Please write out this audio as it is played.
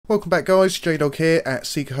Welcome back guys, JDog here at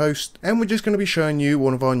SeekaHost, and we're just going to be showing you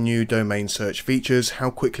one of our new domain search features, how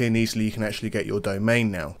quickly and easily you can actually get your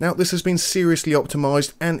domain now. Now this has been seriously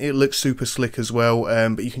optimized and it looks super slick as well,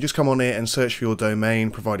 but you can just come on here and search for your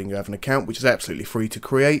domain providing you have an account, which is absolutely free to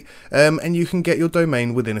create, and you can get your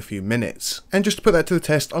domain within a few minutes. And just to put that to the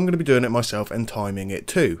test, I'm going to be doing it myself and timing it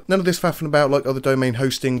too. None of this faffing about like other domain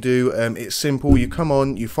hosting do. It's simple. You come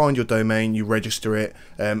on, you find your domain, you register it,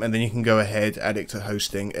 and then you can go ahead, add it to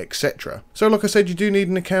hosting, etc. So like I said, you do need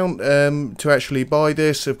an account to actually buy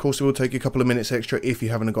this. Of course it will take you a couple of minutes extra if you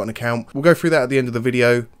haven't got an account. We'll go through that at the end of the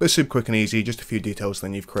video, but it's super quick and easy, just a few details,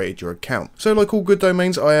 then you've created your account. So like all good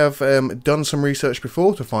domains, I have done some research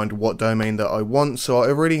before to find what domain that I want, so I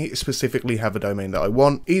already specifically have a domain that I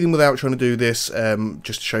want. Even without trying to do this,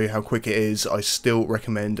 just to show you how quick it is, I still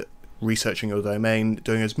recommend researching your domain,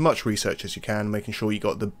 doing as much research as you can, making sure you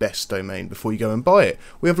got the best domain before you go and buy it.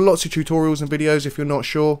 We have lots of tutorials and videos if you're not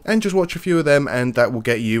sure, and just watch a few of them and that will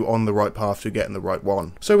get you on the right path to getting the right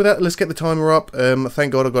one. So with that, let's get the timer up.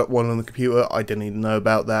 Thank God I got one on the computer. I didn't even know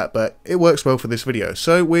about that, but it works well for this video.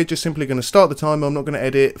 So we're just simply going to start the timer. I'm not going to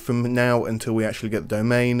edit from now until we actually get the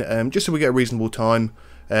domain, just so we get a reasonable time.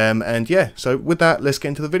 And yeah, so with that, let's get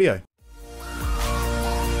into the video.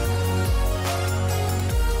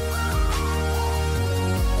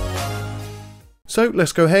 So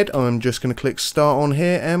let's go ahead. I'm just going to click start on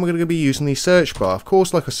here and we're going to be using the search bar. Of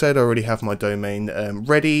course, like I said, I already have my domain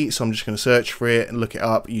ready, so I'm just going to search for it and look it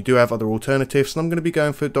up. You do have other alternatives, and I'm going to be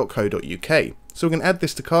going for .co.uk. So we're going to add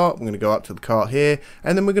this to cart. We're going to go up to the cart here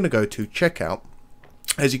and then we're going to go to checkout.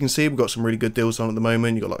 As you can see, we've got some really good deals on at the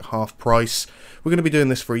moment. You've got like half price. We're going to be doing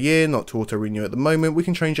this for a year, not to auto renew at the moment. We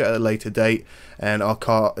can change it at a later date, and our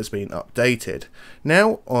cart has been updated.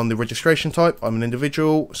 Now on the registration type, I'm an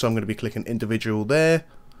individual, so I'm going to be clicking individual there.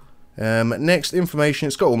 Next, information.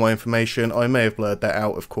 It's got all my information. I may have blurred that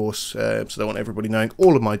out, of course, so I don't want everybody knowing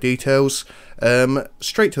all of my details.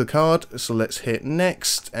 Straight to the card, so let's hit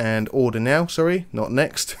next and order now. Sorry, not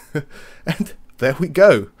next. And there we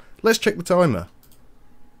go. Let's check the timer.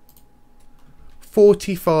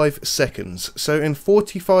 45 seconds. So in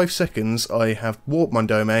 45 seconds I have bought my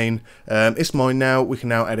domain. It's mine now. We can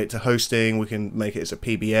now add it to hosting, we can make it as a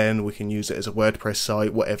PBN, we can use it as a WordPress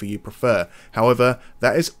site, whatever you prefer. However,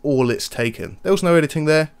 that is all it's taken. There was no editing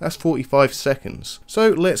there. That's 45 seconds. So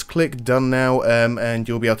let's click done now, and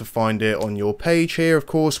you'll be able to find it on your page here, of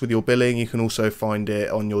course, with your billing. You can also find it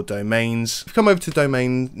on your domains. If you come over to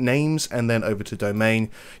domain names and then over to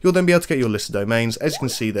domain, you'll then be able to get your list of domains. As you can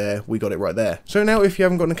see there, we got it right there. So now if you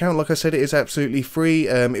haven't got an account, like I said, it is absolutely free.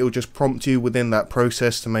 It will just prompt you within that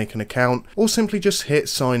process to make an account, or simply just hit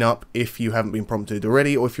sign up if you haven't been prompted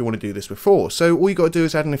already, or if you want to do this before. So all you got to do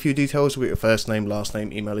is add in a few details with your first name, last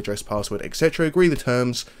name, email address, password, etc. Agree the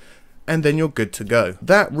terms, and then you're good to go.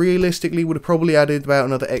 That realistically would have probably added about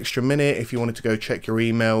another extra minute if you wanted to go check your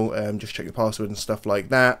email, just check your password and stuff like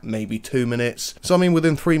that, maybe 2 minutes. So I mean,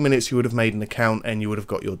 within 3 minutes you would have made an account and you would have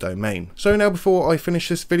got your domain. So now before I finish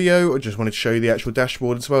this video, I just wanted to show you the actual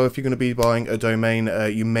dashboard as well. If you're going to be buying a domain,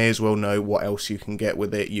 you may as well know what else you can get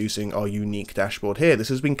with it using our unique dashboard here. This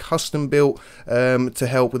has been custom built to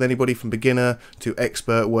help with anybody from beginner to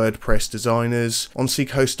expert WordPress designers. On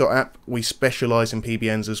SeekaHost.app we specialize in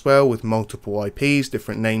PBNs as well, with multiple IPs,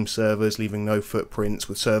 different name servers, leaving no footprints,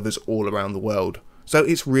 with servers all around the world. So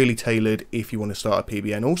it's really tailored if you want to start a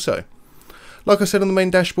PBN also. Like I said, on the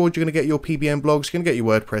main dashboard, you're going to get your PBN blogs, you're going to get your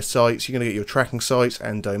WordPress sites, you're going to get your tracking sites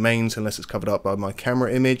and domains, unless it's covered up by my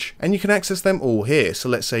camera image, and you can access them all here. So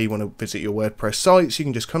let's say you want to visit your WordPress sites, you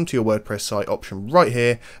can just come to your WordPress site option right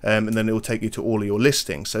here, and then it will take you to all of your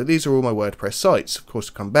listings. So these are all my WordPress sites. Of course,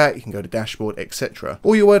 to come back, you can go to dashboard, etc.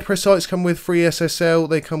 All your WordPress sites come with free SSL,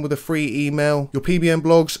 they come with a free email. Your PBN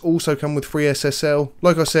blogs also come with free SSL.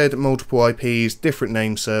 Like I said, multiple IPs, different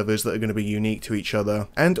name servers that are going to be unique to each other,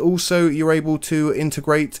 and also you're able to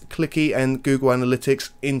integrate Clicky and Google Analytics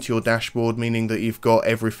into your dashboard, meaning that you've got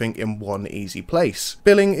everything in one easy place.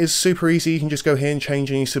 Billing is super easy. You can just go here and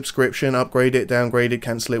change any subscription, upgrade it, downgrade it,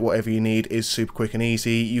 cancel it, whatever you need is super quick and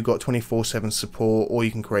easy. You've got 24/7 support, or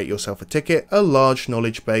you can create yourself a ticket, a large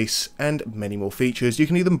knowledge base, and many more features. You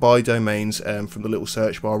can even buy domains from the little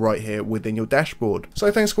search bar right here within your dashboard.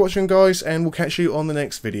 So thanks for watching guys, and we'll catch you on the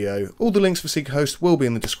next video. All the links for SeekaHost will be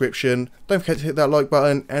in the description. Don't forget to hit that like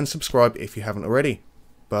button and subscribe if you haven't already.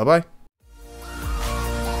 Bye bye.